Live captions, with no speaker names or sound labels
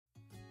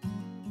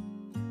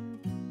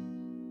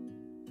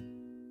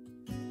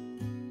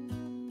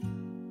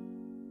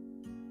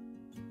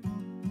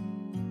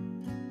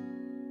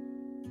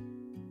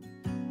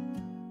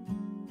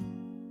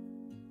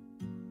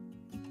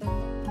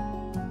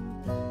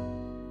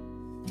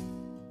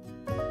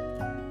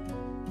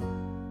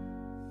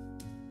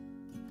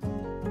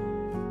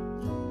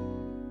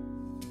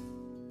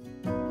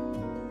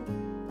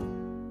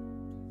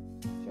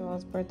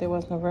birthday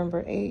was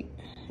November 8th,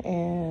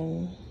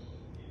 and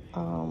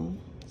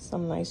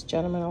some nice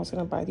gentleman, I was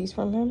gonna buy these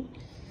from him.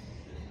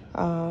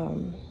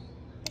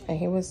 And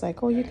he was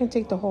like, oh, you can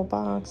take the whole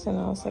box. And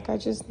I was like,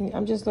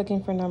 I'm just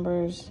looking for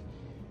numbers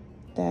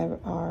that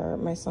are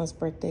my son's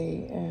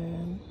birthday.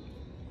 And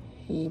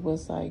he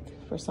was like,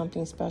 for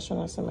something special.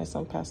 And I said, my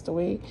son passed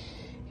away.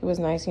 He was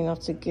nice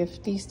enough to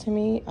gift these to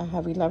me. I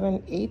have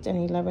 11.8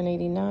 and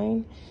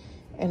 11.89,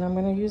 and I'm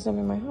gonna use them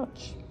in my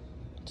Hutch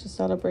to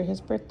celebrate his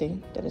birthday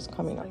that is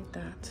coming up. Like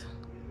that.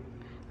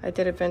 I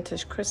did a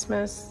vintage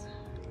Christmas.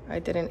 I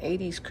did an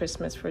 80s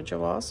Christmas for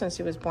Joel since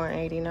he was born in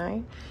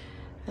 89.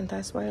 And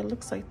that's why it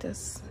looks like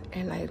this.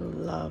 And I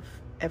love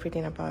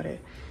everything about it.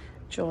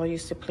 Joel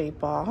used to play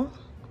ball.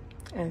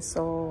 And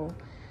so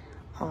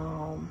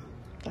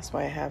that's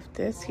why I have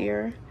this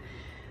here.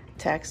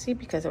 Taxi,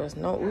 because there was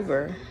no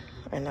Uber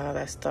and none of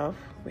that stuff.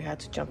 We had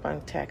to jump on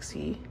a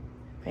taxi.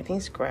 I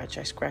think scratch.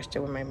 I scratched it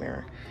with my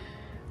mirror.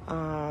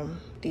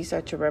 These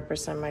are to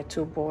represent my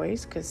two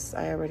boys, because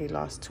I already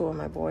lost two of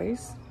my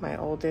boys. My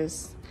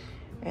oldest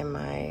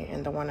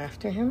and the one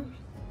after him.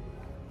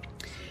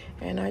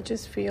 And I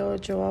just feel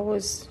Joel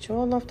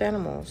loved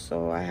animals,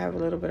 so I have a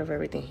little bit of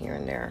everything here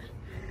and there.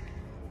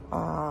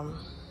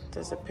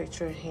 There's a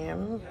picture of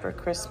him for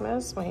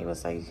Christmas when he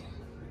was like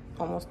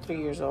almost 3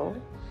 years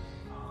old,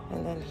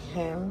 and then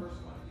him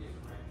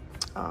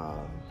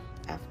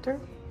after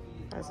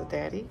as a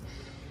daddy.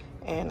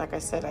 And like I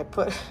said, I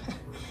put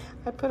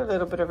a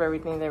little bit of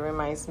everything that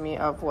reminds me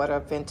of what a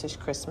vintage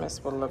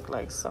Christmas would look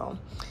like. So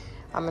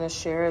I'm gonna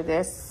share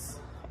this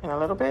in a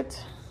little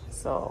bit.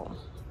 So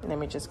let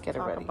me just get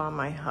it ready. About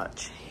my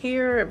Hutch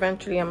here.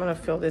 Eventually I'm gonna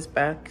fill this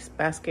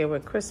basket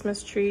with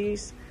Christmas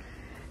trees,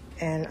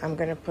 and I'm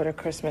gonna put a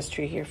Christmas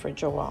tree here for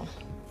Joel.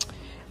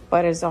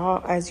 But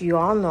as you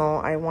all know,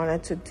 I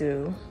wanted to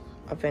do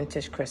a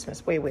vintage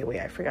Christmas. Wait,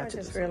 I forgot to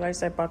just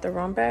realized I bought the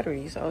wrong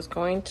batteries. I was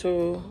going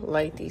to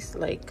light these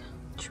like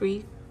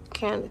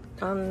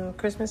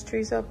Christmas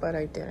trees up, but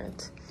I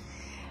didn't.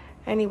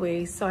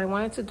 Anyway, so I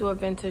wanted to do a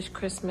vintage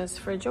Christmas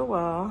for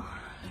Joel.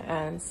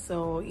 And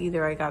so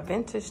either I got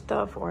vintage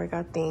stuff or I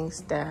got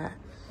things that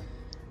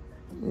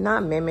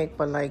not mimic,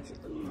 but like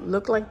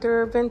look like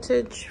they're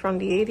vintage from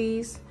the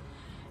 80s.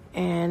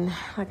 And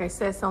like I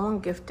said, someone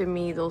gifted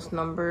me those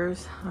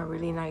numbers, a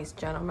really nice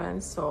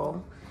gentleman.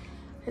 So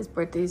his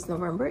birthday is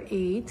November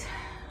 8th.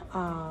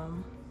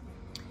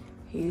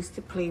 He used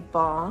to play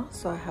ball,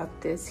 so I have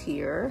this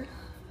here.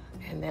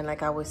 And then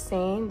like I was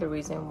saying, the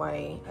reason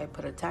why I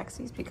put a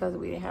taxi is because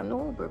we didn't have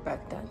no Uber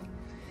back then.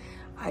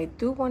 I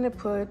do want to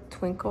put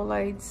twinkle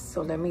lights,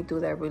 so let me do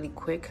that really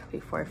quick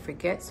before I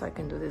forget, so I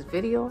can do this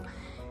video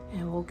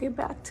and we'll get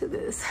back to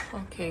this.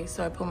 Okay,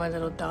 so I put my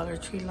little Dollar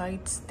Tree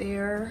lights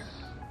there.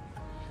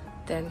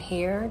 Then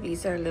here,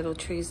 these are little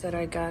trees that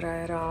I got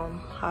at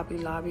Hobby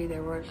Lobby. They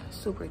were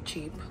super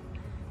cheap.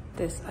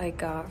 This I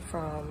got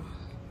from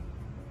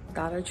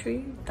Dollar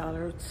Tree,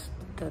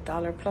 the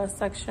Dollar Plus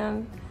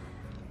section,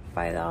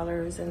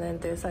 $5. And then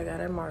this I got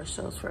at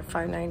Marshall's for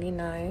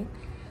 $5.99.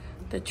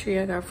 The tree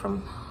I got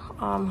from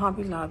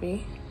Hobby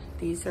Lobby.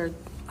 These are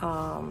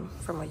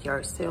from a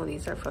yard sale.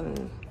 These are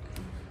from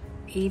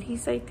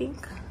 80s, I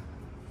think.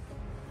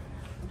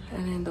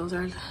 And then those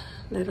are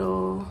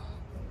little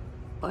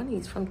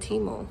bunnies from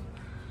Temu.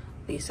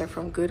 These are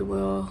from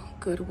Goodwill.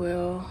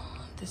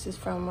 This is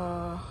from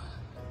a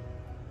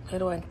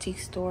little antique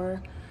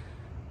store.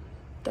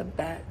 The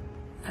bat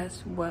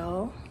as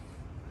well.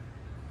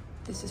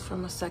 This is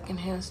from a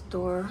secondhand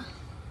store.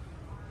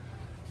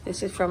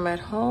 This is from At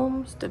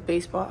Homes. The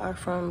baseball are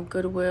from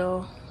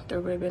Goodwill. The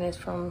ribbon is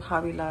from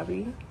Hobby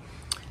Lobby.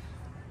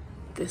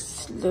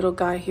 This little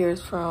guy here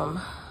is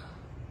from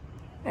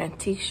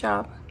Antique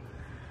Shop.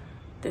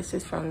 This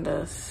is from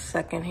the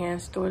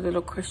secondhand store,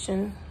 Little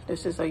Christian.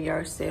 This is a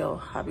yard sale,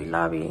 Hobby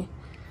Lobby.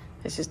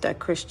 This is that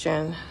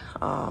Christian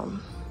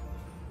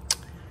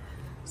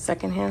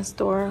secondhand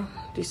store.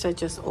 These are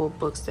just old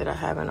books that I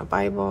have in a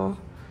Bible.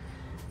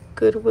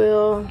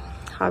 Goodwill,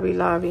 Hobby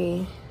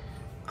Lobby.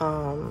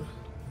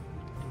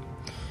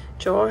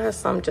 Joel has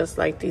some just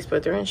like these,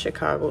 but they're in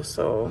Chicago,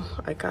 so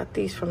I got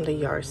these from the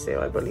yard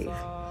sale, I believe.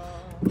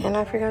 And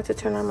I forgot to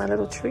turn on my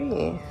little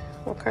tree.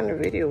 What kind of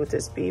video would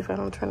this be if I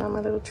don't turn on my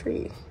little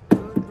tree?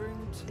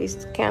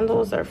 These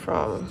candles are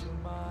from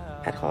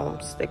At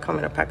Homes. They come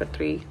in a pack of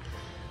 3.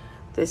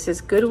 This is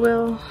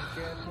Goodwill.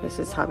 This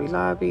is Hobby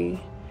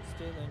Lobby.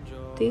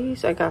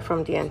 These I got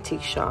from the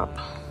Antique Shop.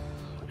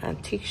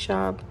 Antique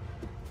Shop,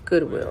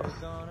 Goodwill.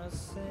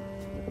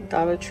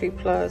 Dollar Tree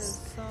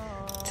Plus,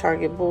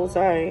 Target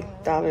Bullseye,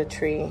 Dollar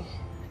Tree,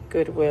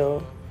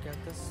 Goodwill,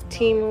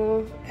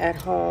 Temu, At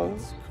Home.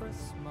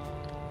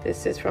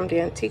 This is from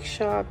the Antique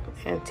Shop,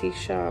 and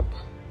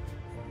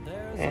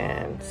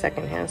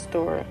secondhand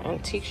store,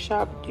 Antique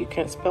Shop. You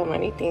can spell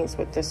many things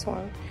with this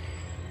one.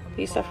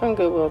 These are from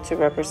Goodwill to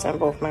represent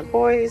both my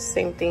boys.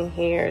 Same thing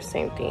here,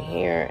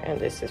 and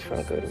this is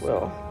from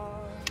Goodwill.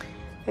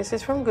 This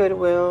is from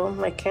Goodwill.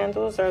 My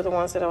candles are the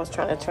ones that I was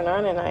trying to turn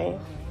on, and I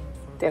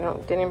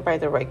didn't buy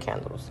the right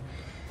candles.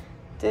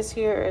 This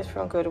here is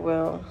from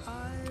Goodwill.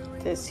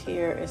 This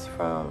here is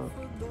from,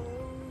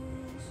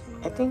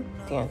 I think,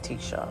 the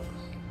antique shop.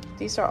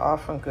 These are all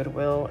from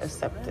Goodwill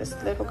except this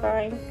little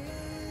guy.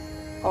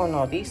 Oh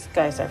no, these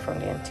guys are from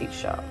the antique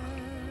shop.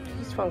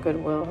 He's from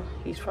Goodwill.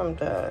 He's from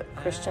the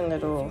Christian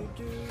little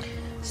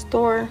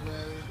store.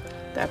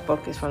 That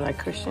book is from that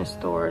Christian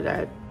store.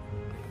 That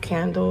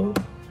candle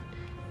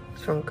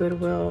is from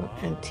Goodwill,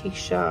 antique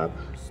shop.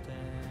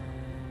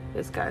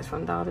 This guy's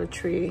from Dollar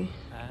Tree,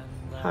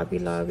 Hobby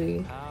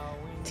Lobby,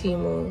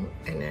 Timu,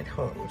 and at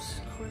Homes.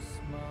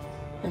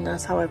 And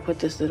that's how I put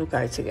this little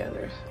guy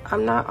together.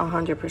 I'm not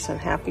 100%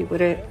 happy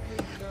with it.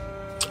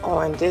 Oh,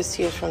 and this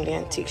here is from the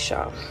antique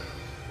shop.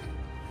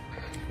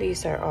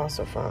 These are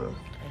also from,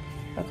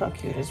 look how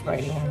cute it's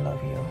writing I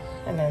love you.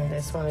 And then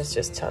this one is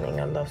just telling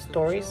a love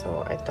story,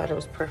 so I thought it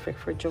was perfect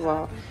for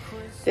Joelle.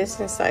 This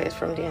inside is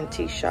from the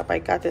antique shop. I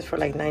got this for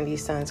like 90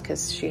 cents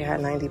because she had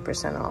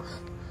 90% off.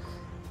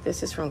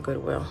 This is from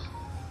Goodwill.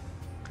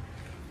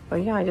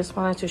 But yeah, I just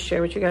wanted to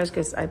share with you guys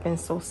because I've been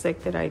so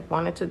sick that I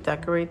wanted to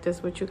decorate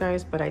this with you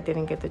guys, but I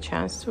didn't get the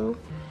chance to.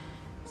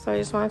 So I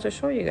just wanted to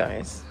show you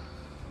guys.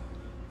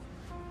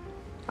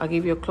 I'll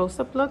give you a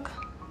close-up look.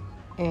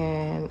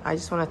 And I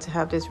just wanted to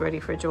have this ready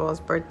for Joelle's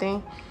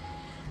birthday.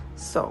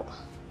 So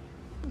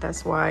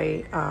that's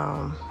why,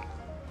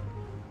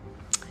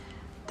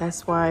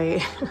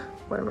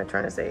 what am I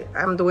trying to say?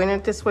 I'm doing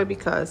it this way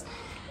because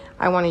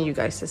I wanted you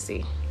guys to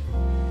see.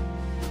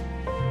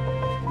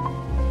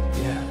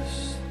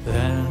 Yes,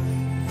 then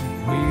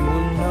we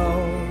will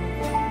know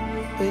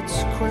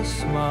it's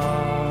Christmas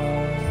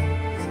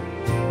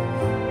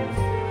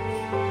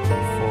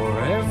for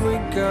every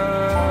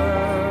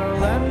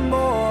girl and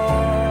boy.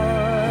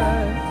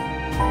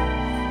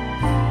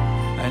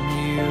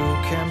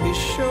 Can be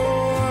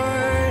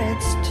sure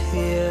it's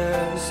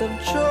tears of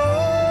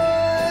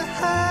joy.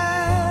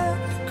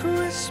 Happy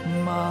Christmas,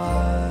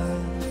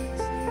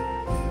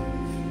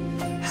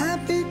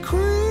 happy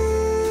Christmas,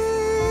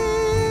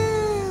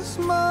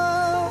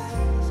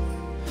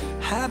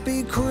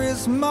 happy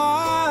Christmas,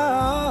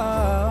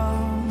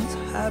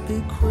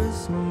 happy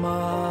Christmas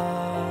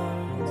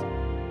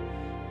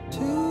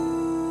to you.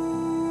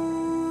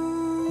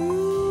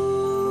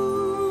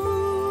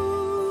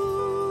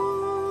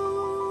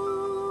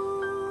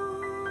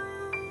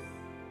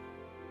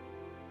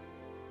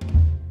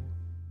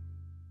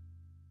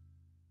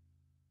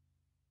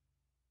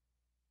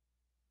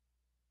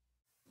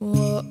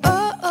 Whoa,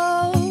 oh,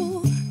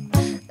 oh,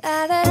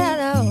 la da da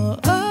da,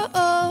 oh,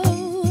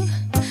 oh,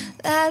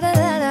 la da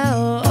da da,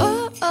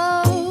 oh,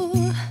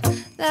 oh,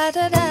 la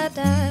da da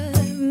da,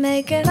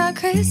 making our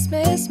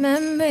Christmas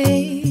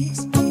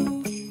memories.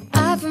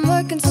 I've been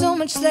working so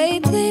much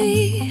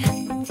lately,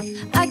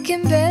 I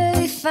can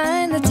barely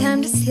find the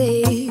time to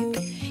sleep.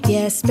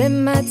 Yeah, I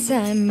spend my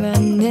time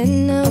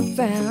running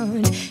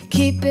around,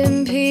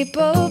 keeping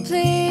people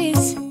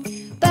pleased.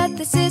 But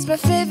this is my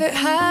favorite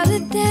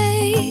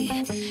holiday.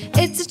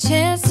 It's a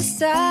chance to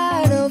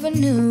start over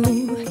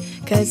new.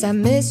 'Cause I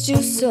missed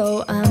you,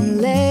 so I'm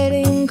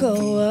letting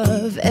go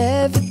of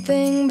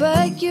everything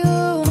but you.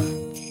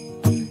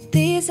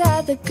 These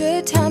are the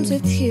good times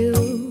with you.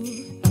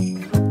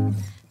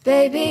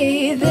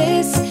 Baby,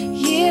 this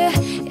year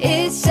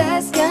it's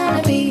just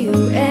gonna be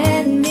you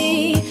and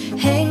me.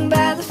 Hang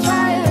by the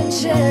fire and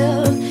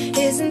chill.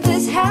 Isn't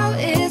this how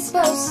it's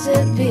supposed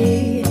to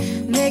be?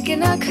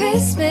 Making our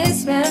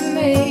Christmas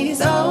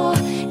memories. Oh,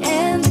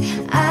 and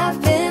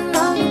I've been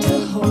longing to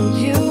hold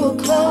you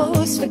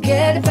close.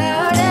 Forget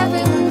about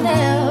everyone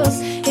else.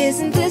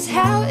 Isn't this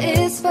how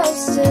it's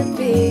supposed to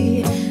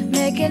be?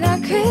 Making our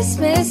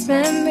Christmas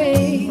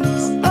memories.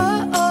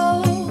 Oh,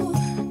 oh,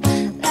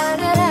 la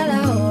da da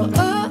da,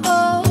 oh,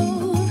 oh,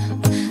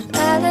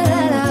 la da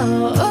da da,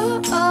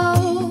 oh,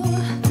 oh,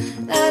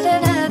 la da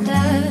da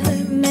da.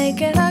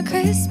 Making our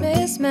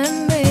Christmas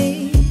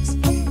memories.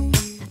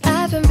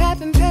 I've been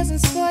wrapping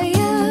presents for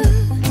you.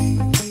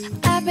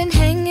 I've been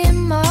hanging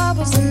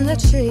marbles in the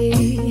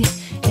tree.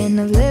 And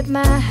I've lit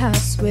my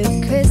house with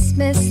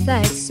Christmas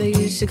lights. So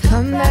you should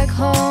come back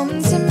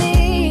home to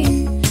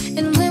me.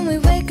 And when we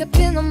wake up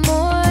in the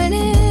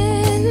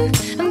morning,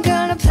 I'm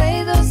gonna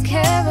play those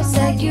carols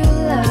that you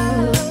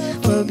love.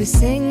 We'll be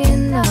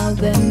singing all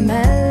the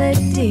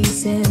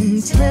melodies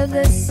until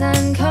the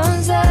sun comes